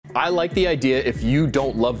I like the idea if you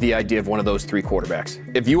don't love the idea of one of those three quarterbacks.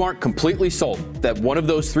 If you aren't completely sold that one of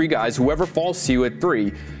those three guys, whoever falls to you at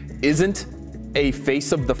 3, isn't a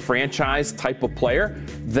face of the franchise type of player,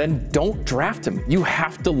 then don't draft him. You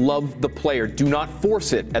have to love the player. Do not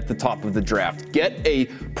force it at the top of the draft. Get a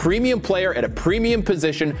premium player at a premium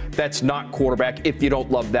position that's not quarterback if you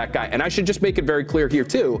don't love that guy. And I should just make it very clear here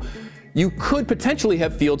too, you could potentially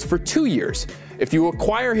have Fields for 2 years. If you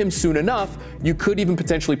acquire him soon enough, you could even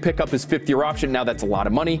potentially pick up his 5th-year option. Now that's a lot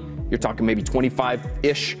of money. You're talking maybe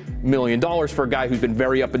 $25-ish million for a guy who's been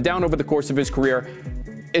very up and down over the course of his career.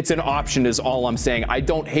 It's an option is all I'm saying. I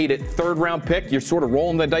don't hate it. 3rd-round pick, you're sort of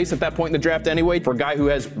rolling the dice at that point in the draft anyway for a guy who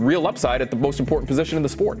has real upside at the most important position in the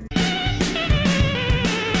sport.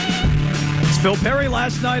 It's Phil Perry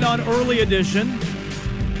last night on Early Edition,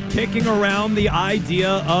 kicking around the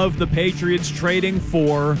idea of the Patriots trading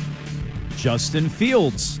for Justin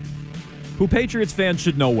Fields, who Patriots fans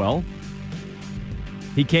should know well.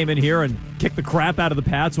 He came in here and kicked the crap out of the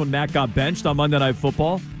Pats when Mac got benched on Monday Night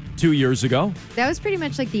Football 2 years ago. That was pretty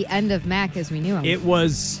much like the end of Mac as we knew him. It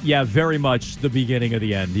was, yeah, very much the beginning of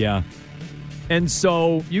the end, yeah. And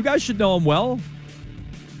so you guys should know him well.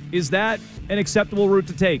 Is that an acceptable route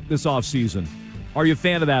to take this offseason? Are you a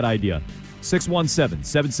fan of that idea?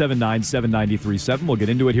 617-779-7937. We'll get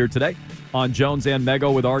into it here today on Jones and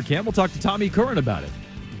Mego with Arcand. We'll talk to Tommy Curran about it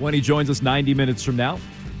when he joins us 90 minutes from now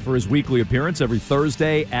for his weekly appearance every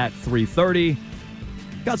Thursday at 3:30.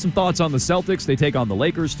 Got some thoughts on the Celtics. They take on the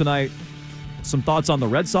Lakers tonight. Some thoughts on the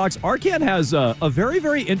Red Sox. Arcand has a very,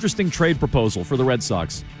 very interesting trade proposal for the Red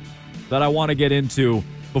Sox that I want to get into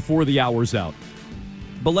before the hour's out.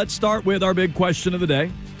 But let's start with our big question of the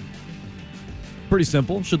day. Pretty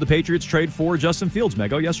simple. Should the Patriots trade for Justin Fields,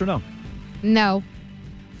 Mego? Yes or no? No.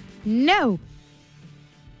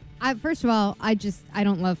 First of all, I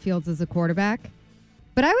don't love Fields as a quarterback.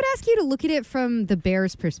 But I would ask you to look at it from the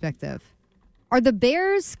Bears' perspective. Are the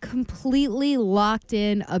Bears completely locked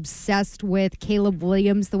in, obsessed with Caleb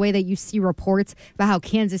Williams, the way that you see reports about how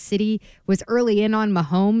Kansas City was early in on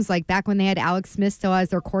Mahomes, like back when they had Alex Smith still as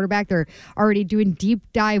their quarterback? They're already doing deep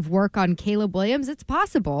dive work on Caleb Williams. It's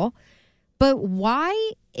possible. But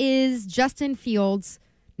why is Justin Fields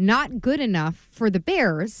not good enough for the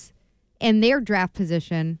Bears and their draft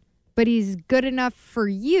position, but he's good enough for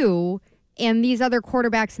you and these other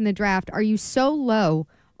quarterbacks in the draft? Are you so low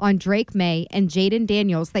on Drake May and Jaden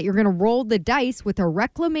Daniels that you're going to roll the dice with a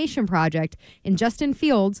reclamation project in Justin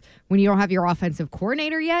Fields when you don't have your offensive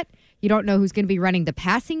coordinator yet? You don't know who's going to be running the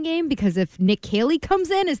passing game, because if Nick Caley comes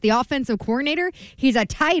in as the offensive coordinator, he's a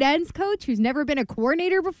tight ends coach who's never been a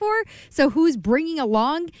coordinator before. So who's bringing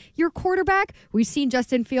along your quarterback? We've seen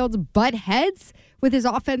Justin Fields butt heads with his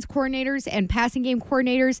offense coordinators and passing game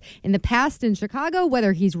coordinators in the past in Chicago,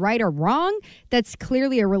 whether he's right or wrong. That's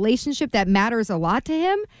clearly a relationship that matters a lot to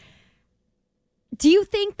him. Do you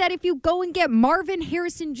think that if you go and get Marvin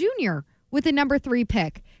Harrison Jr. with a number 3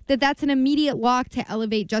 pick, that's an immediate lock to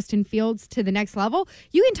elevate Justin Fields to the next level?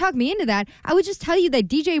 You can talk me into that. I would just tell you that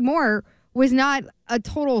DJ Moore was not a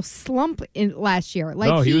total slump in last year.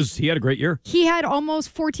 No, he had a great year. He had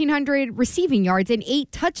almost 1,400 receiving yards and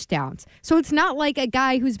 8 touchdowns. So it's not like a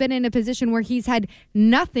guy who's been in a position where he's had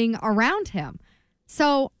nothing around him.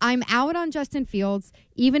 So I'm out on Justin Fields,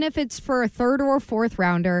 even if it's for a 3rd or 4th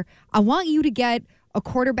rounder. I want you to get a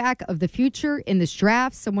quarterback of the future in this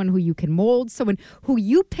draft, someone who you can mold, someone who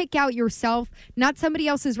you pick out yourself, not somebody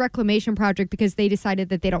else's reclamation project because they decided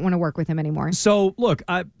that they don't want to work with him anymore. So, look,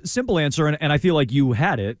 simple answer, and I feel like you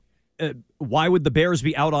had it. Why would the Bears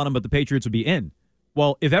be out on him but the Patriots would be in?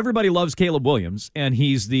 Well, if everybody loves Caleb Williams and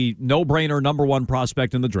he's the no-brainer number 1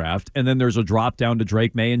 prospect in the draft, and then there's a drop down to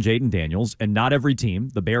Drake May and Jaden Daniels, and not every team,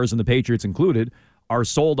 the Bears and the Patriots included, are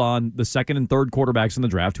sold on the 2nd and 3rd quarterbacks in the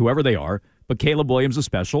draft, whoever they are, but Caleb Williams is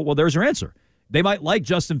special, well, there's your answer. They might like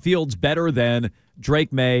Justin Fields better than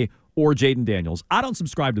Drake May or Jaden Daniels. I don't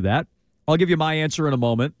subscribe to that. I'll give you my answer in a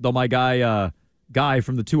moment, though my guy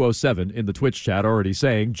from the 207 in the Twitch chat already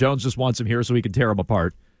saying Jones just wants him here so he can tear him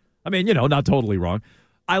apart. I mean, not totally wrong.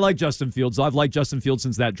 I like Justin Fields. I've liked Justin Fields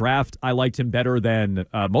since that draft. I liked him better than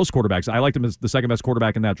most quarterbacks. I liked him as the 2nd best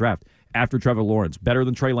quarterback in that draft after Trevor Lawrence. Better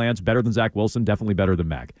than Trey Lance, better than Zach Wilson, definitely better than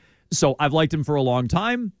Mac. So I've liked him for a long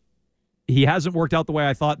time. He hasn't worked out the way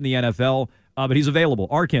I thought in the NFL, but he's available.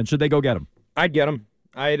 Arcand, should they go get him? I'd get him.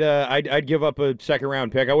 I'd give up a 2nd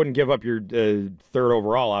round pick. I wouldn't give up your 3rd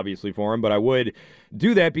overall, obviously, for him, but I would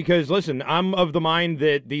do that because, listen, I'm of the mind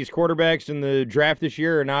that these quarterbacks in the draft this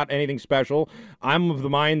year are not anything special. I'm of the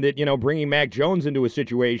mind that, bringing Mac Jones into a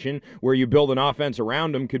situation where you build an offense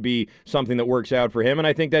around him could be something that works out for him, and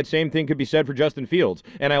I think that same thing could be said for Justin Fields.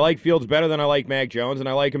 And I like Fields better than I like Mac Jones, and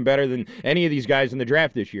I like him better than any of these guys in the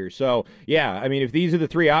draft this year. So, yeah, I mean, if these are the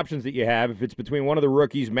three options that you have, if it's between one of the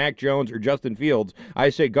rookies, Mac Jones or Justin Fields, I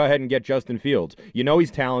say go ahead and get Justin Fields.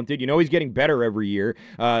 He's talented. He's getting better every year,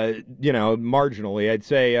 marginally. I'd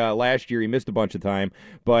say last year he missed a bunch of time,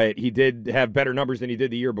 but he did have better numbers than he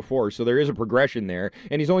did the year before, so there is a progression there,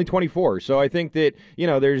 and he's only 24. So I think that,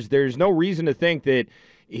 there's no reason to think that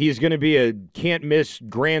he's going to be a can't-miss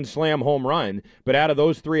grand slam home run. But out of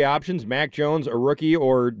those three options, Mac Jones, a rookie,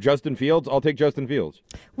 or Justin Fields, I'll take Justin Fields.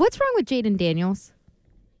 What's wrong with Jaden Daniels?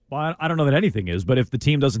 Well, I don't know that anything is, but if the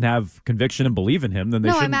team doesn't have conviction and believe in him, then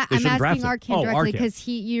they shouldn't draft him. I'm asking Arcand directly because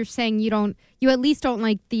you're saying you at least don't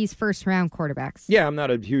like these first-round quarterbacks. Yeah, I'm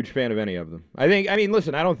not a huge fan of any of them.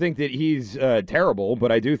 Listen, I don't think that he's terrible,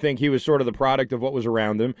 but I do think he was sort of the product of what was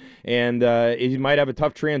around him, and he might have a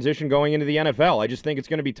tough transition going into the NFL. I just think it's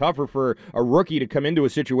going to be tougher for a rookie to come into a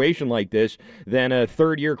situation like this than a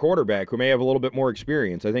third-year quarterback who may have a little bit more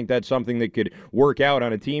experience. I think that's something that could work out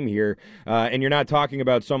on a team here, and you're not talking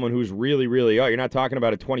about someone who's really, really you're not talking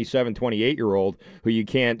about a 27, 28-year-old who you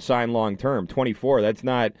can't sign long-term. 24, that's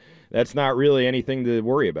not really anything to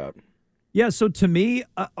worry about. Yeah, so to me,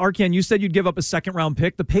 Arcand, you said you'd give up a second-round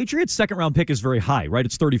pick. The Patriots' second-round pick is very high, right?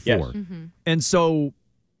 It's 34. Yes. Mm-hmm. And so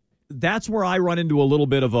that's where I run into a little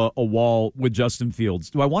bit of a wall with Justin Fields.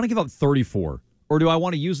 Do I want to give up 34, or do I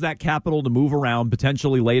want to use that capital to move around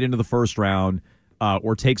potentially late into the first round,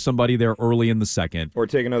 or take somebody there early in the second? Or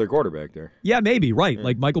take another quarterback there. Yeah, maybe, right. Yeah.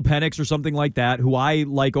 Like Michael Penix or something like that, who I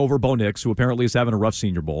like over Bo Nix, who apparently is having a rough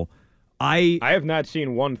Senior Bowl. I have not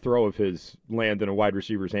seen one throw of his land in a wide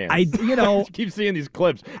receiver's hand. I keep seeing these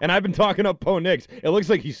clips, and I've been talking up Bo Nix. It looks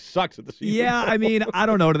like he sucks at the Senior Bowl. Yeah, I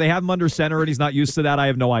don't know. Do they have him under center and he's not used to that? I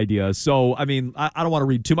have no idea. So, I don't want to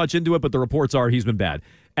read too much into it, but the reports are he's been bad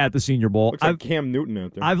at the Senior Bowl. Looks like Cam Newton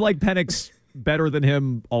out there. I've liked Penix better than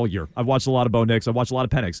him all year. I've watched a lot of Bo Nix. I've watched a lot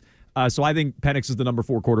of Penix. So I think Penix is the number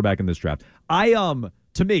 4 quarterback in this draft. To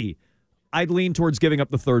me, I'd lean towards giving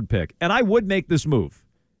up the third pick. And I would make this move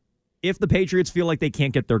if the Patriots feel like they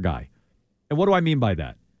can't get their guy. And what do I mean by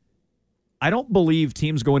that? I don't believe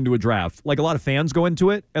teams go into a draft like a lot of fans go into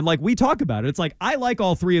it. And like we talk about it, it's like, I like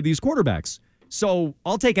all 3 of these quarterbacks, so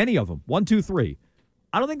I'll take any of them. 1, 2, 3.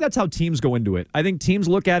 I don't think that's how teams go into it. I think teams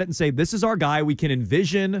look at it and say, this is our guy. We can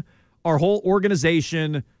envision our whole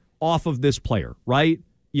organization off of this player, right?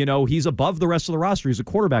 He's above the rest of the roster. He's a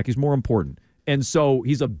quarterback. He's more important. And so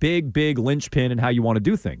he's a big, big linchpin in how you want to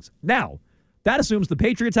do things. Now, that assumes the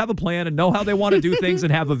Patriots have a plan and know how they want to do things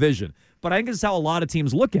and have a vision. But I think it's how a lot of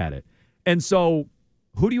teams look at it. And so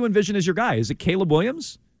who do you envision as your guy? Is it Caleb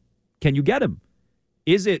Williams? Can you get him?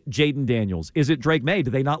 Is it Jaden Daniels? Is it Drake May?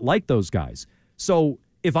 Do they not like those guys? So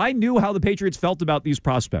if I knew how the Patriots felt about these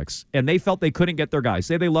prospects and they felt they couldn't get their guy,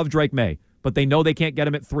 say they love Drake May, but they know they can't get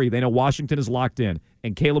him at 3, they know Washington is locked in,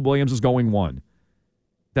 and Caleb Williams is going 1,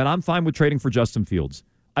 then I'm fine with trading for Justin Fields.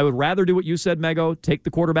 I would rather do what you said, Mego, take the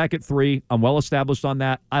quarterback at 3. I'm well established on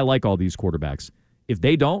that. I like all these quarterbacks. If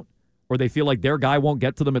they don't, or they feel like their guy won't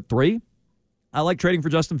get to them at 3, I like trading for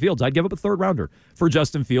Justin Fields. I'd give up a third rounder for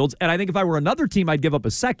Justin Fields, and I think if I were another team, I'd give up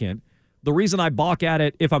a second. The reason I balk at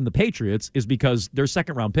it if I'm the Patriots is because their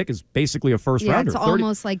second-round pick is basically a first-rounder. Yeah, it's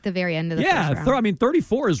almost like the very end of the first round.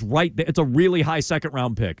 34 is right. It's a really high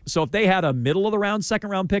second-round pick. So if they had a middle-of-the-round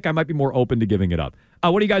second-round pick, I might be more open to giving it up.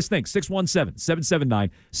 What do you guys think?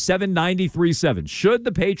 617-779-7937. Should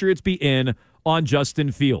the Patriots be in on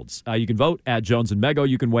Justin Fields? You can vote at Jones and Mego.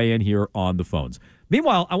 You can weigh in here on the phones.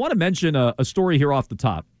 Meanwhile, I want to mention a story here off the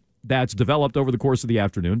top that's developed over the course of the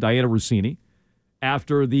afternoon. Diana Rossini,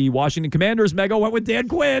 after the Washington Commanders, Mego went with Dan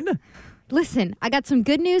Quinn. Listen, I got some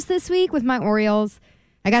good news this week with my Orioles.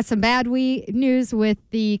 I got some bad news with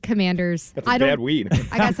the Commanders. That's bad weed.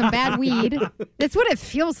 I got some bad weed. That's what it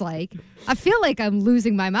feels like. I feel like I'm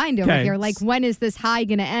losing my mind over here. Like, when is this high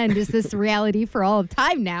going to end? Is this reality for all of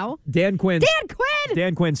time now? Dan Quinn,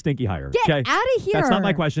 stinky hire. Get out of here. That's not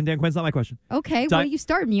my question. Dan Quinn's not my question. Okay, well, you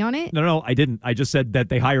started me on it. No, I didn't. I just said that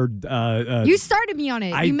they hired... you started me on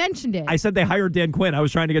it. You mentioned it. I said they hired Dan Quinn. I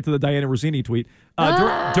was trying to get to the Diana Rossini tweet.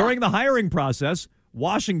 During the hiring process,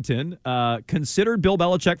 Washington considered Bill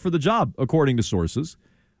Belichick for the job, according to sources.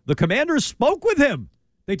 The Commanders spoke with him.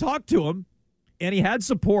 They talked to him, and he had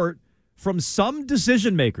support from some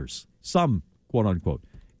decision makers, some, quote unquote.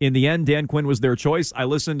 In the end, Dan Quinn was their choice. I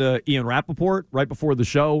listened to Ian Rappaport right before the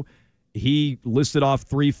show, he listed off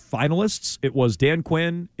 3 finalists. It was Dan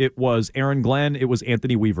Quinn, it was Aaron Glenn, it was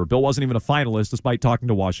Anthony Weaver. Bill wasn't even a finalist despite talking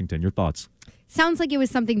to Washington. Your thoughts? Sounds like it was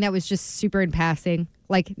something that was just super in passing,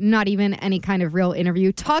 like not even any kind of real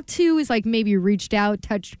interview. Talked to is like maybe reached out,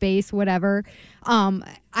 touched base, whatever.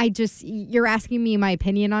 You're asking me my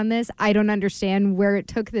opinion on this. I don't understand where it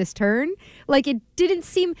took this turn. Like it doesn't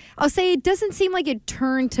seem like it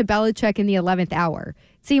turned to Belichick in the 11th hour.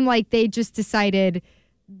 It seemed like they just decided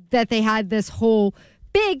that they had this whole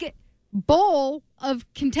big bowl of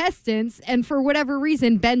contestants, and for whatever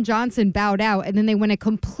reason, Ben Johnson bowed out, and then they went a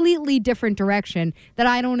completely different direction that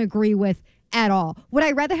I don't agree with at all. Would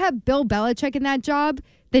I rather have Bill Belichick in that job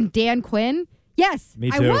than Dan Quinn? Yes,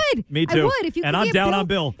 Me too. I would. Me too. I would. If you and could I'm get down Bill, on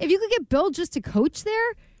Bill. If you could get Bill just to coach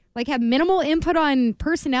there, like have minimal input on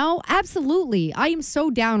personnel, absolutely. I am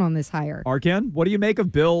so down on this hire. Arcand, what do you make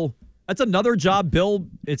of Bill? That's another job Bill,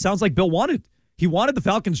 it sounds like Bill wanted. He wanted the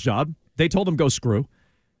Falcons job. They told him go screw.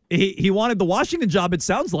 He wanted the Washington job, it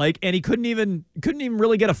sounds like, and he couldn't even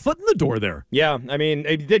really get a foot in the door there. Yeah, I mean,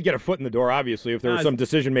 he did get a foot in the door, obviously, if there were some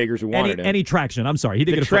decision makers who wanted it. Any traction. I'm sorry. He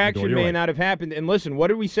did get a foot in the door. The traction may not have happened. And listen, what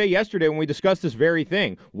did we say yesterday when we discussed this very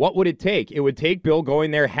thing? What would it take? It would take Bill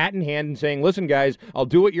going there hat in hand and saying, listen, guys, I'll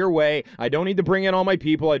do it your way. I don't need to bring in all my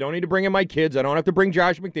people. I don't need to bring in my kids. I don't have to bring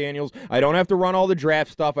Josh McDaniels. I don't have to run all the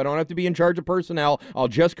draft stuff. I don't have to be in charge of personnel. I'll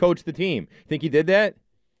just coach the team. Think he did that?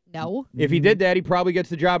 No. If he did that, he probably gets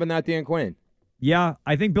the job and not Dan Quinn. Yeah,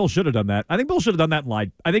 I think Bill should have done that. I think Bill should have done that and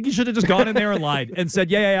lied. I think he should have just gone in there and lied and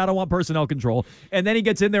said, yeah, I don't want personnel control. And then he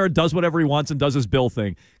gets in there and does whatever he wants and does his Bill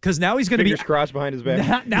thing. Because now he's going to be... Fingers crossed behind his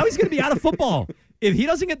back. Now he's going to be out of football. If he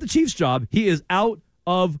doesn't get the Chiefs job, he is out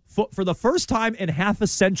of... For the first time in half a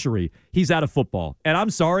century, he's out of football. And I'm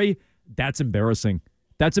sorry, that's embarrassing.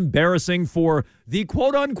 That's embarrassing for the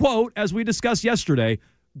quote-unquote, as we discussed yesterday,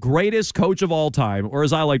 greatest coach of all time, or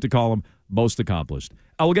as I like to call him, most accomplished.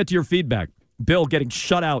 I will get to your feedback. Bill getting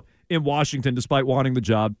shut out in Washington despite wanting the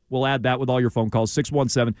job. We'll add that with all your phone calls.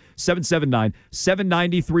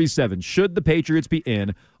 617-779-7937. Should the Patriots be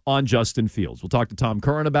in on Justin Fields? We'll talk to Tom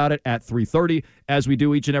Curran about it at 3:30. As we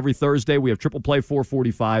do each and every Thursday, we have Triple Play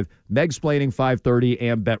 4:45, Megsplaining 5:30,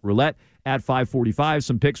 and Bet Roulette at 5:45.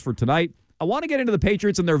 Some picks for tonight. I want to get into the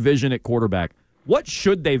Patriots and their vision at quarterback. What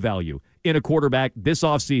should they value in a quarterback this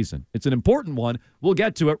offseason? It's an important one. We'll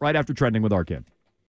get to it right after Trending with Arcand.